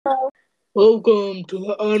Welcome to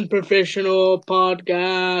the unprofessional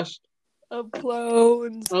podcast Of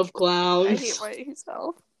clones. of I clowns. hate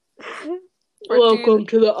myself. Welcome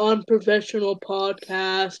to the unprofessional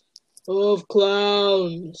podcast of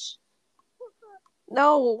clowns.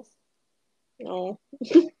 No. No.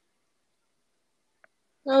 That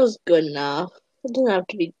was good enough. It doesn't have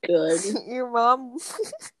to be good. Your mom.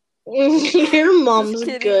 Your mom's Just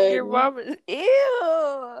kidding. good. Your mom is.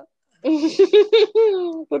 Ew.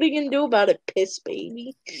 What are you gonna do about it, piss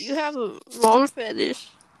baby? You have a mom fetish.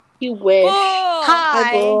 You wish. Oh,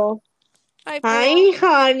 Hi, Bull. Hi, Hi,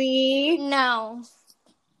 honey. No.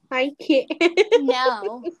 Hi, kid.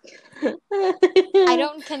 No. I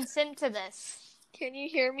don't consent to this. Can you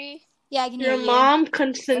hear me? Yeah, I can hear Your you. mom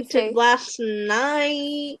consented Okay. last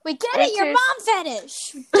night. We get it, your Okay. mom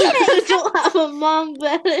fetish. Get I it. don't have a mom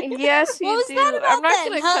fetish. Yes, you What was do. that about I'm not then,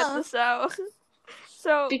 gonna huh? cut this out.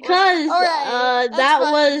 So Because Alright, that's that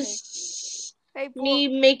fine. was hey, Bull,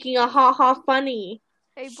 me making a ha funny.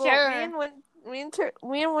 hey, Bull, Sure. me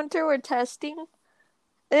and Winter were testing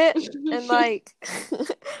it, and like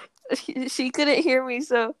she couldn't hear me,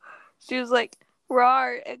 so she was like,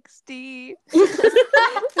 "Rar XD,"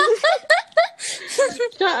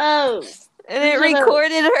 Shut up. and it Shut up.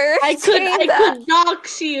 recorded her. I saying that. could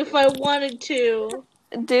dox you if I wanted to.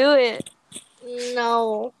 Do it.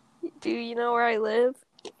 No. Do you know where I live?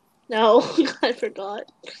 No. I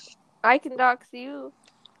forgot. I can dox you.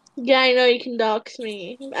 Yeah, I know you can dox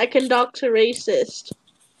me. I can dox a racist.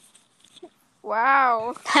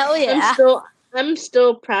 Wow. Hell yeah. I'm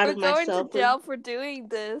still proud We're of going myself. to jail for doing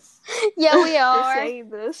this. Yeah, we For are. saying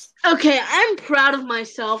this. Okay, I'm proud of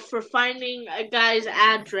myself for finding a guy's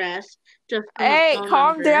address just from Hey, a phone calm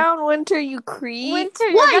number. down, Winter, you creep. Winter,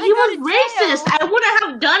 you're What? gonna He go was to jail. racist. I wouldn't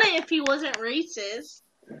have done it if he wasn't racist.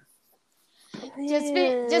 Just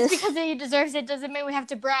because he deserves it doesn't mean we have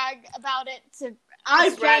to brag about it to I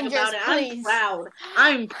brag strangers, about it. please. I'm proud.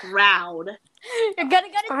 I'm proud. You're gonna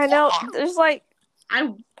go to jail. I know. There's like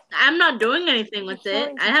I'm not doing anything with You're it.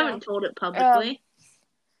 going to I haven't told it publicly.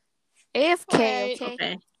 AFK. Alright.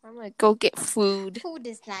 Okay. I'm gonna go get food. Food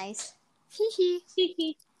is nice.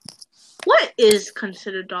 What is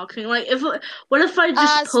considered doxing? Like, what if I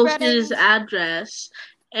just posted Spreading- his address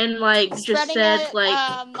and just Spreading said it,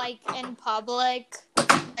 like in public,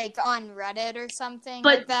 like on Reddit or something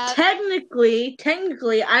But like that. technically,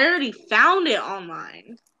 I already found it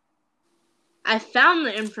online. I found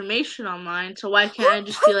the information online, so why can't I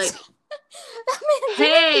just be like, That man's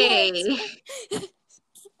hey? an idiot.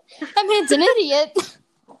 That man's an idiot.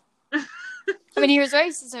 I mean, he was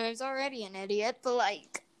racist, so he was already an idiot, but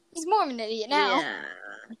like, he's more of an idiot now.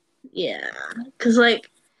 Yeah. Because,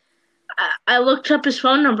 I looked up his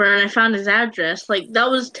phone number and I found his address. Like, that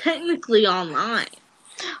was technically online.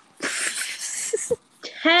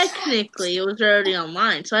 Technically, it was already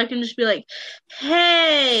online, so I can just be like,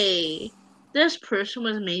 hey, this person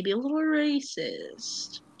was maybe a little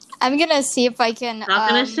racist. I'm gonna see if I can Not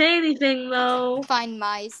gonna say anything, though. find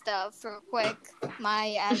my stuff real quick.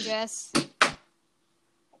 My address.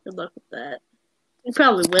 Good luck with that. You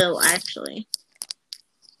probably will, actually.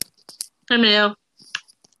 Hi, Mayo.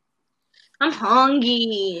 I'm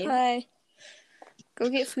hungry. Hi. Go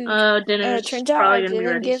get food. Dinner's turns out probably I gonna be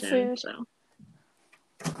didn't ready get soon, food. so.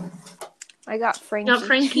 I got Frankie. Got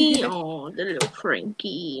Frankie? Oh, the little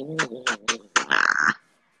Frankie.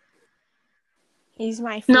 He's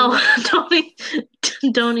my food. No,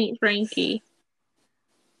 don't eat Frankie.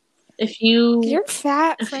 If you You're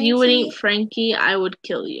fat, if Frankie. you would eat Frankie, I would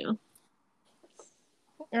kill you.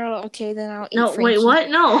 Oh, okay, then I'll eat No, Frankie. wait, what?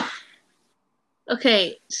 No.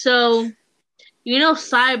 Okay, so you know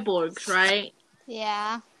cyborgs, right?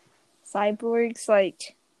 Yeah. Cyborgs,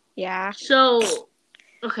 yeah. So,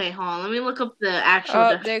 okay, hold on. Let me look up the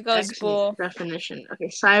actual There goes Bull. definition. Okay,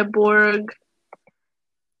 cyborg.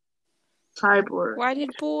 Why did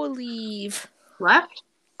Bull leave? Left?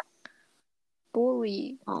 Bull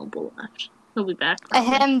leave. Oh, Bull left. He'll be back.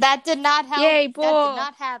 That did not help. Yay, That Bull. did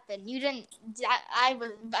not happen. You didn't.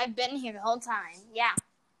 I've been here the whole time. Yeah.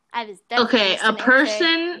 I was Okay,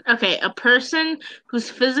 definitely a person whose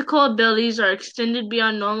physical abilities are extended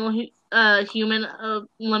beyond normal human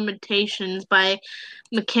limitations by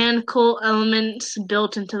mechanical elements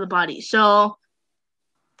built into the body. So,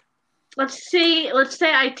 let's say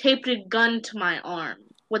I taped a gun to my arm.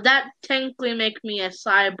 Would that technically make me a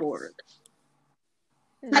cyborg?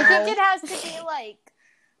 No. I think it has to be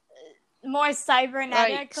more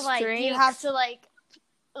cybernetic. Like You strength? have to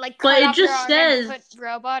cut But it off your just arm and says- put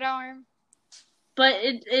robot arm. But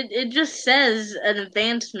it just says an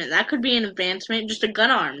advancement. That could be an advancement, just a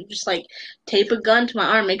gun arm. Just like tape a gun to my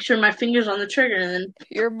arm, make sure my finger's on the trigger, and then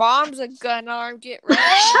Your mom's a gun arm. Get ready.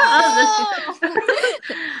 shut up.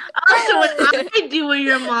 Also, when I do a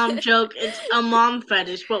your mom joke, it's a mom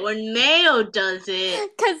fetish. But when Mayo does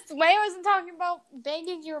it, Because Mayo isn't talking about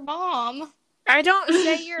banging your mom. I don't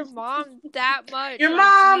say your mom that much. your like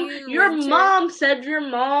mom, mom said your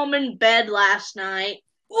mom in bed last night.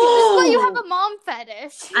 This is why you Ooh. have a mom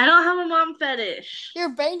fetish. I don't have a mom fetish.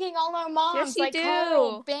 You're banging all our moms Yes, you like do.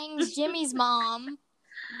 Carl bangs Jimmy's mom.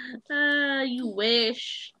 You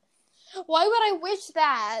wish. Why would I wish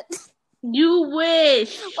that? You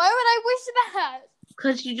wish. Why would I wish that?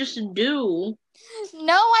 Because you just do.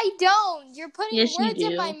 No, I don't. You're putting Yes, you words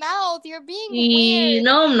in do. my mouth. You're being weird.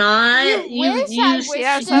 No, I'm not. You wish I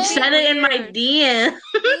wished you it. said it in my Weird. DM.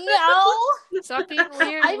 No. Stop being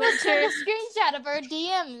weird. I just took Winter. a screenshot of our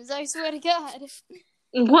DMs. I swear to God.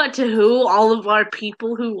 What, to who? All of our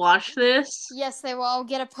people who watch this? Yes, they will all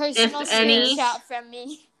get a personal If any. screenshot from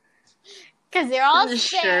me. Because they're all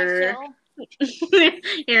Sure. special.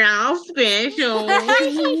 You're all special.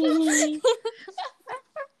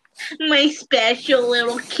 My special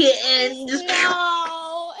little kittens.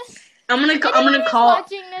 No. I'm gonna If anyone is call.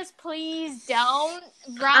 watching this, please don't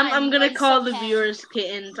run. I'm gonna like call the some viewers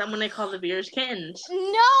kittens. I'm gonna call the viewers kittens.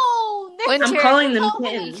 No, they're Winter. I'm gonna calling them tell me.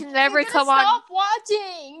 kittens. You can never They're gonna come on. stop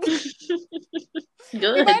watching. We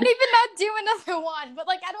Good. might even not do another one, but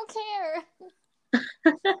like I don't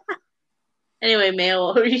care. Anyway, Mail,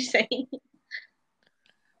 what were you saying?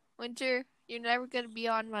 Winter, you're never gonna be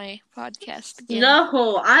on my podcast again.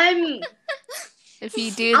 No, If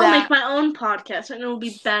you do I'll that. make my own podcast and it'll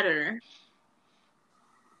be better.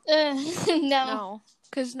 No. No,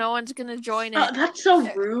 because no one's gonna join Oh, it. that's so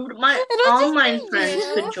rude. My It'll just online be friends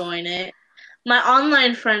you. could join it. My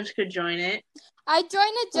online friends could join it. I joined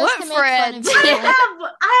it just What to make friends? fun of you.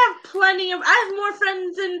 I have plenty of. I have more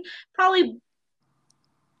friends than probably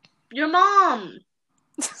your mom.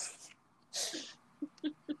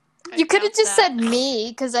 You could have doubt just that. said me,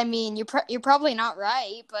 because I mean, you're probably not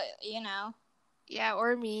right, but you know. Yeah,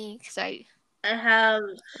 or me, because I I have.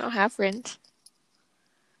 don't have friends.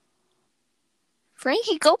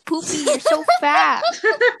 Frankie, go poopy. You're so fat.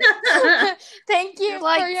 Thank you You're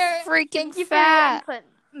like for your freaking thank you fat. for your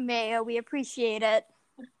input, Mayo. We appreciate it.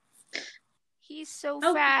 He's so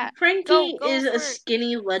Oh, fat. Frankie Go is for a it.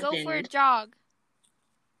 skinny Go for a legend. jog.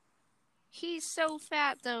 He's so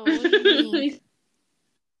fat, though. What do you mean?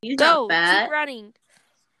 He's Go. not fat. Keep running.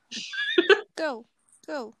 Go.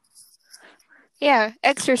 Yeah,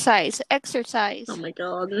 exercise. Oh my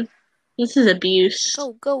god. This is abuse.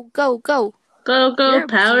 Go. Go, You're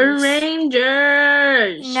Power abused.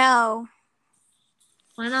 Rangers! No,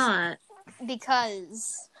 Why not?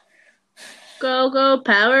 because Go,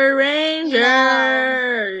 Power Rangers!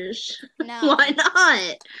 no, Why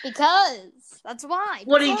not? because that's why.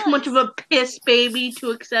 What, are you too much of a piss baby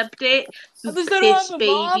to accept it? You piss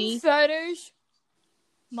baby. fetish.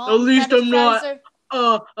 At least I'm not.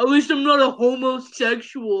 At least I'm not a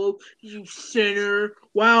homosexual, you sinner.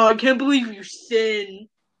 Wow, I can't believe you sin.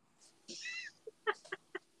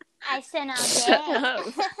 I sin all Shut day. up.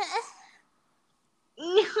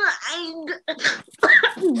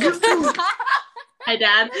 Hi,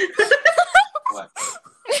 Dad. What?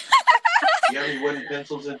 You have any wooden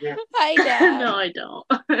pencils in here? Hi, Dad. No, I don't.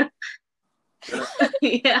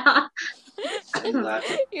 Yeah. I'm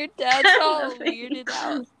laughing. Your dad's all weirded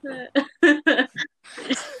out.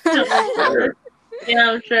 Sure.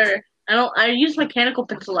 Yeah, I'm sure. I use mechanical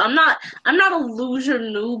pencils. I'm not a loser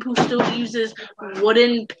noob who still uses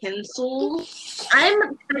wooden pencils. I'm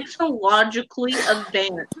technologically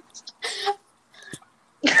advanced.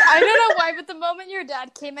 I don't know why, but the moment your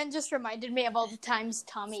dad came in just reminded me of all the times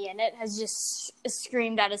Tommy Innit has just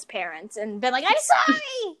screamed at his parents and been like, "I'm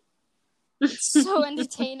sorry!" So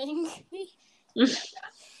entertaining.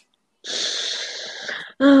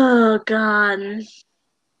 Oh, God.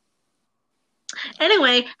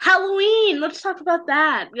 Anyway, Halloween. Let's talk about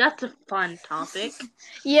that. That's a fun topic.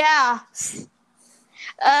 Yeah. So,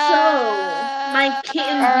 my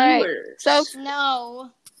kitten alright. viewers. So, No.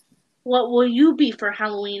 What will you be for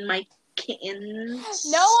Halloween, my kittens?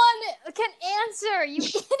 No one can answer, you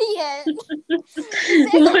idiot.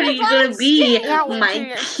 What are you gonna be, Yeah, my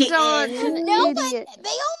your son's kitten? an No, but idiot. they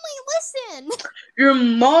only listen. Your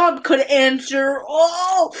mom could answer.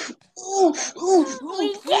 Oh, ooh, ooh, We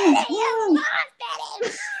ooh, get it, ooh, you're ooh. not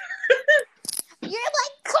fetish. You're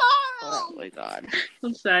like Carl. Oh my god.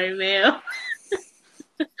 I'm sorry, Mayo.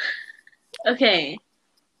 Okay.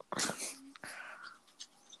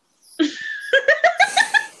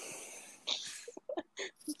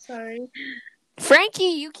 Sorry. Frankie,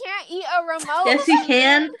 you can't eat a remote. Yes, he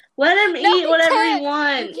can. Let him No, eat he whatever can't. he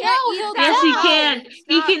wants. You can't No, eat he'll that Yes, he die. can. It's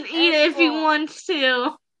He not can eat it if he edible. wants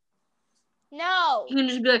to. No. He can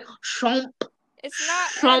just be like, chomp, It's not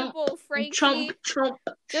chomp, edible, Frankie. chomp, chomp,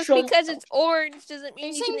 Just chomp. because it's orange doesn't Are mean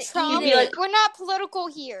you you saying can Trump? eat Be it. like- We're not political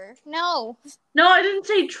here. No. No, I didn't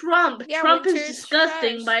say Trump. Yeah, Trump is Winter,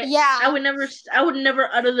 disgusting. shush. But Yeah. I would never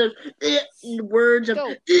utter the words of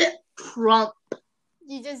Go. Trump.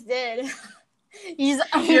 You just did. You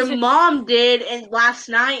just, Your mom did, and last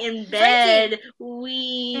night in bed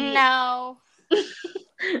we. No.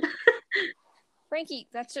 Frankie,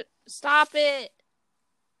 that's it. Stop it.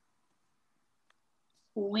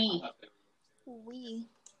 We. We.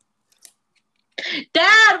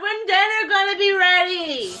 Dad, when dinner gonna be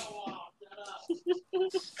ready?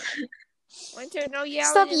 Winter, no yelling.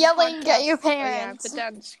 Stop in yelling podcast. at your Oh, yeah, parents. put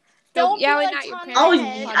down. Don't be yelling like at your Tommy Oh,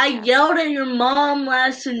 parents. Head. I Podcast. yelled at your mom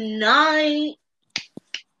last night.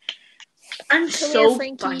 I'm Come so here,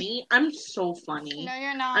 Frankie. funny. I'm so funny. No,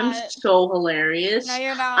 you're not. I'm so hilarious. No,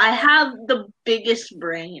 you're not. I have the biggest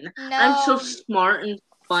brain. No. I'm so smart and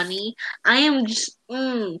funny. I am just,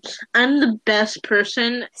 I'm the best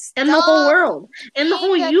person in the whole world. In the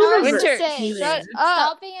whole being a universe. Winter, narcissist. even. shut up.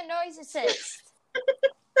 Stop being a narcissist.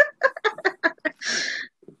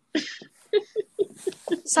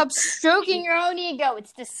 Stop stroking your own ego.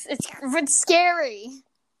 It's scary.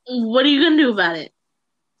 What are you going to do about it?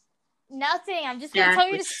 Nothing. I'm just gonna tell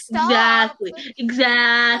you to stop.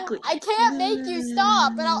 Exactly. I can't make you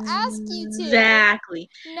stop, but I'll ask you to. Exactly.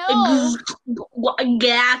 No.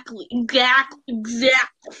 Exactly.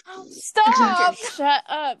 Stop. Shut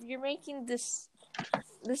up. You're making this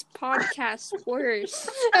podcast worse.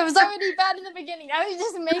 It was already bad in the beginning. Now you're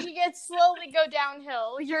just making it slowly go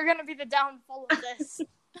downhill. You're gonna be the downfall of this.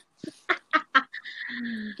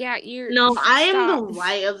 Yeah, you're. No, I am Stop. the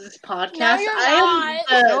light of this podcast. No, you're I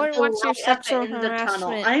am No one the wants your light at the sexual end of the tunnel.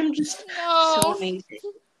 harassment. I am just so No. amazing.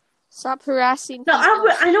 Stop harassing No,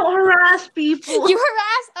 people. I don't harass people. You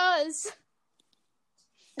harass us.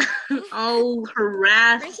 I'll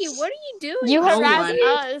harass. Frankie, what are you doing? You No harass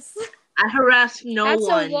one. us. I harass no That's a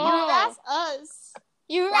one. wall. You harass us.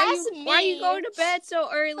 You harass me. Why are you going to bed so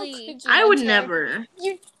early? Could you, I would Winter? never.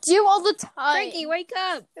 You do all the time. Frankie, wake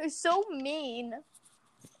up. You're so mean.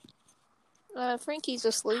 Frankie's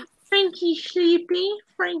asleep. Frankie sleepy.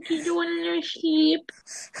 Frankie doing in her sleep.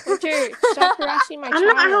 Winter, stop harassing my I'm child.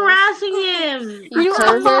 not harassing him. You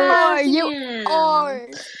I'm not are. harassing You him. are.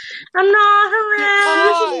 I'm not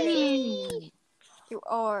harassing You him. You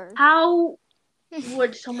are. How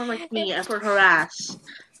would someone like me ever harass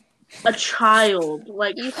a child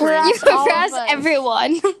like You Frankie? You all of harass us.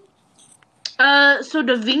 everyone. So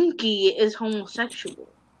Da Vinci is homosexual.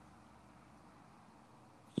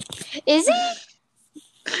 Is he?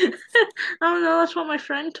 I don't know. That's what my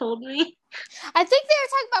friend told me. I think they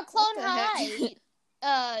were talking about Clone What the heck?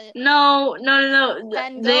 High. No.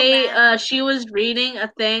 Van They Gogh. she was reading a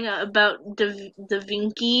thing about Da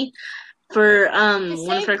Vinci for Just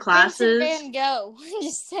one say of her classes. Vincent Van Gogh.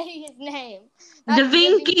 Just say his name. Da Not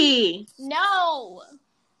Vinci. No.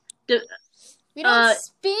 Da- We don't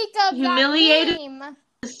speak of humiliated- that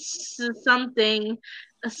name.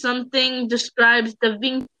 Something describes Da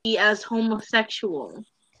Vinci as homosexual.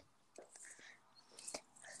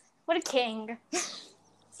 What a king.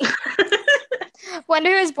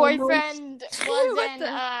 Wonder his boyfriend was What in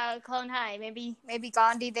the- Clone High. Maybe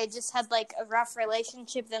Gandhi. They just had like a rough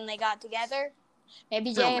relationship. Then they got together.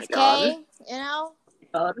 Maybe Oh my JFK. God. You know.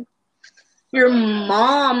 God. Your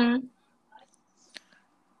mom.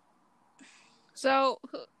 So,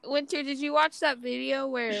 Winter, did you watch that video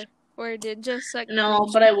where Ninja sucked? No,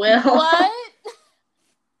 but I will. What?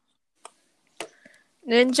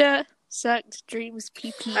 Ninja sucked Dream's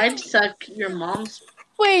PP. I'd suck your mom's.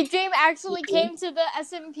 Wait, Dream actually came to the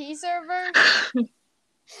SMP server?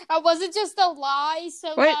 Was it just a lie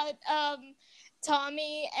so Wait. that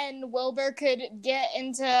Tommy and Wilbur could get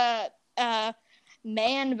into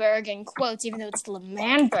Manberg in quotes, even though it's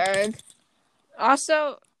Manberg?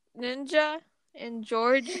 Also, Ninja and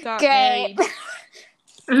George got Great.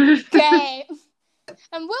 married. Great.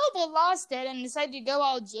 And Wilbur lost it and decided to go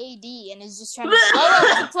all JD and is just trying to blow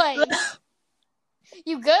up the place.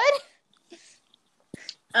 You good?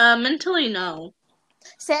 Mentally, no.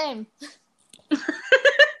 Same.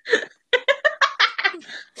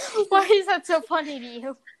 Why is that so funny to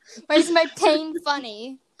you? Why is my pain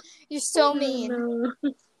funny? You're so mean.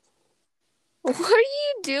 What are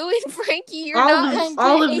you doing, Frankie? You're all not. I'm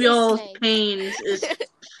all of a y'all's snake. pains is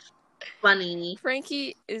funny.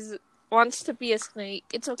 Frankie wants to be a snake.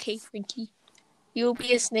 It's okay, Frankie. You'll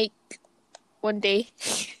be a snake one day.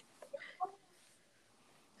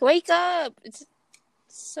 Wake up! It's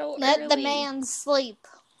so Let early. the man sleep.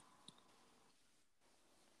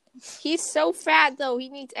 He's so fat though. He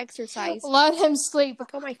needs exercise. Let him sleep.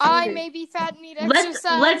 Look at my I finger. may be fat and need Let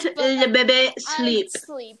exercise, but the baby I sleep.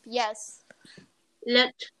 sleep. Yes.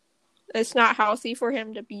 Let It's not healthy for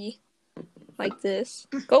him to be like this.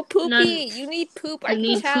 Go poopy. None- You need poop. I you can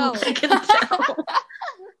need tell. poop. I can tell.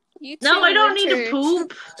 You No, too, I don't need Winter. to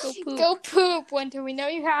poop. Go poop. Go poop, Winter. We know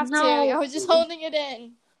you have to. No. I was just holding it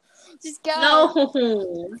in. Just go.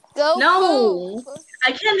 No. Go No. poop.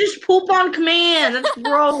 I can't just poop on command. That's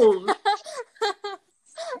gross.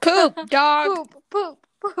 Poop, dog. Poop, poop,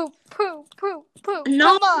 poop, poop, poop, poop.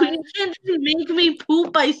 No, Come on. you can't just make me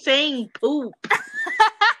poop by saying poop.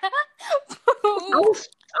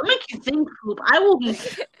 I'll make you think poop. I will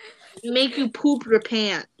make you poop your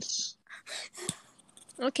pants.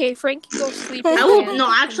 Okay, Frankie, go sleep. I will. again. No,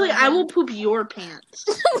 actually, I will poop your pants.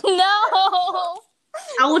 No.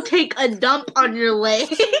 I will take a dump on your leg.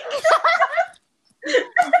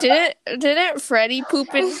 Didn't Freddie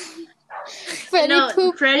poop in? Freddie No,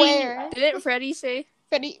 pooped Freddie- where? Didn't Freddie say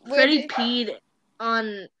Freddie, where Freddie did- peed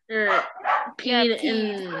on or peed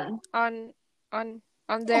in on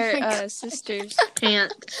their Oh my God. sisters'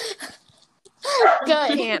 pants.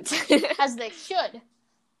 Good. pants? As they should.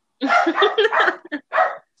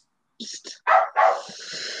 Just-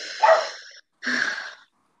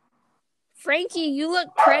 Frankie, you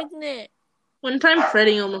look pregnant. One time,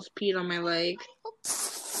 Freddie almost peed on my leg.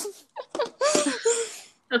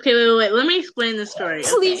 Okay, wait. Let me explain the story. Okay?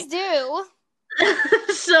 Please do.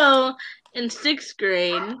 So, in 6th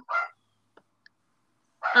grade,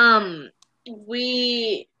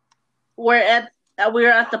 we were at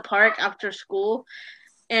the park after school,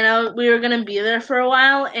 and we were gonna be there for a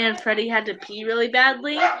while. And Freddie had to pee really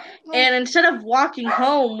badly, and instead of walking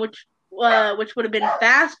home, which would have been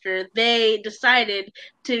faster, they decided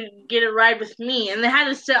to get a ride with me, and they had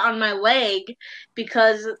to sit on my leg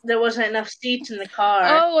because there wasn't enough seats in the car.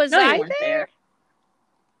 Oh, was No, you I weren't there?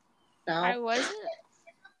 No, I wasn't.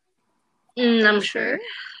 I'm sure.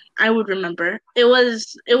 I would remember. It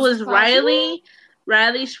was possible?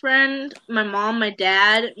 Riley's friend, my mom, my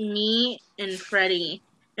dad, me, and Freddie.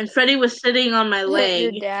 And Freddie was sitting on my Your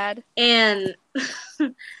leg, dad. and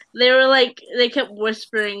they kept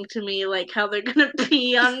whispering to me like how they're gonna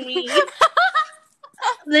pee on me.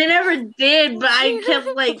 They never did, but I kept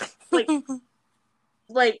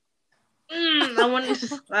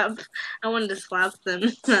I wanted to slap them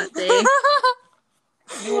that day.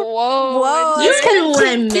 Whoa. You It's knew what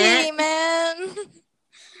I kinky, meant. man.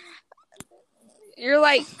 You're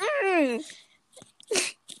like,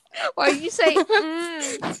 Why you say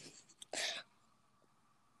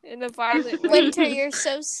in a violent way? Winter, you're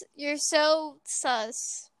so sus. You're so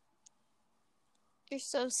sus.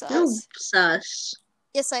 So sus.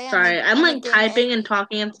 Yes, I am. Sorry, I'm like a typing gay. and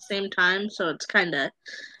talking at the same time, so it's kind of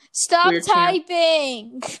Stop weird too.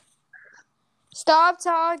 typing. Stop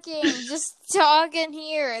talking. Just talk in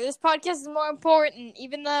here. This podcast is more important,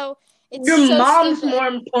 even though it's Your so mom's stupid. more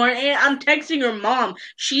important. I'm texting your mom.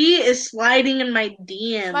 She is sliding in my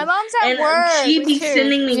DMs. My mom's at and work. she be too.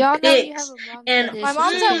 sending me We all know you pics. have a mom and that is. My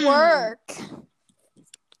mom's at work.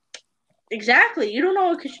 Exactly. You don't know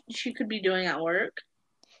what she could be doing at work.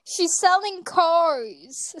 She's selling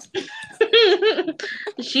cars.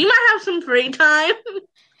 She might have some free time.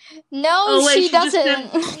 No, Oh, wait, she she just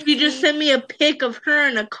doesn't. She just sent me a pic of her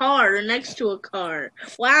in a car or next to a car.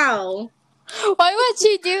 Wow. Why would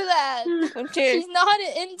she do that? Winter, She's not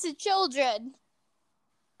into children.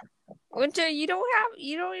 Winter, you don't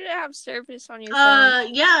even have service on your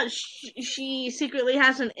phone. Yeah, she secretly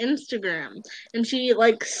has an Instagram, and she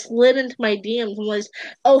like slid into my DMs and was,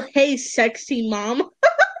 "Oh, hey, sexy mom."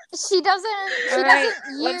 She doesn't. She Alright,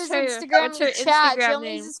 doesn't what's use her- Instagram what's her to chat. She Instagram only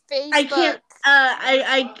name? uses Facebook. I can't.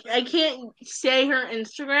 I can't say her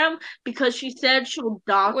Instagram because she said she'll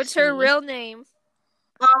dox What's her me. real name?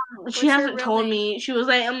 She what's her hasn't real told name? me. She was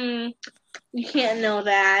like, you can't know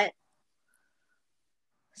that.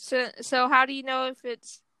 So how do you know if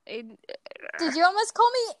it's Did you almost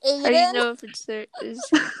call me Aiden? how do you know if it's there is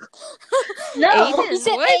No. Aiden? You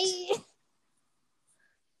said What? A.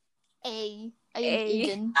 A.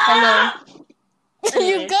 Aiden. Hello. You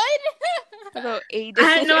Anyway. good? Hello, Aiden?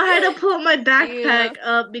 I had to pull up my backpack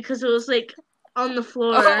up because it was like on the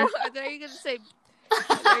floor. Oh, I thought you were gonna say.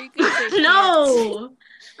 Pants. No,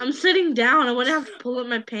 I'm sitting down. I wouldn't have to pull up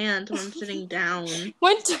my pants when I'm sitting down.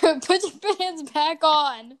 Winter, put your pants back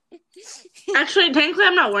on. Actually, technically,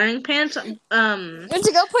 I'm not wearing pants. Winter,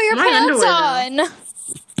 go put your My pants underwear, on.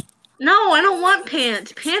 No, I don't want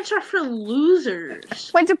pants. Pants are for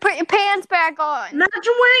losers. Winter, put your pants back on.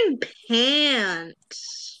 Imagine wearing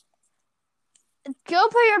pants. Go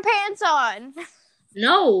put your pants on.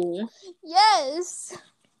 No. Yes.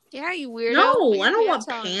 Yeah, you weirdo. No, Put your I don't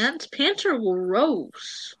want on. pants. Pants are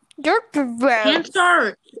gross. You're gross. Pants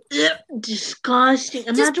are disgusting.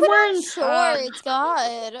 Just Imagine put wearing on shorts,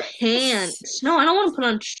 God. pants. No, I don't want to put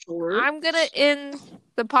on shorts. I'm gonna end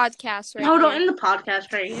the podcast right No, don't here. end the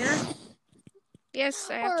podcast right here. Yes,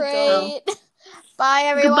 I have All to go. right. Bye,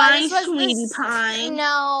 everyone. Goodbye, This was sweetie pie.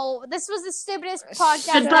 No, this was the stupidest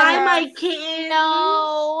podcast Goodbye, ever. my kitten.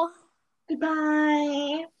 No.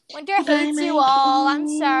 Goodbye. Winter Goodbye, hates you my all. I'm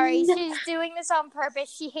kitten. sorry. She's doing this on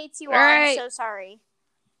purpose. She hates you all. Alright. I'm so sorry.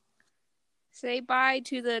 Say bye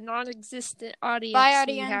to the non-existent audience. Bye, we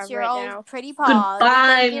audience. have You're right all now. pretty paws.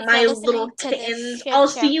 Goodbye, Thank you for my listening little to this kittens. shit I'll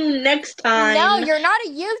show. see you next time. No, you're not a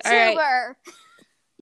YouTuber. Alright.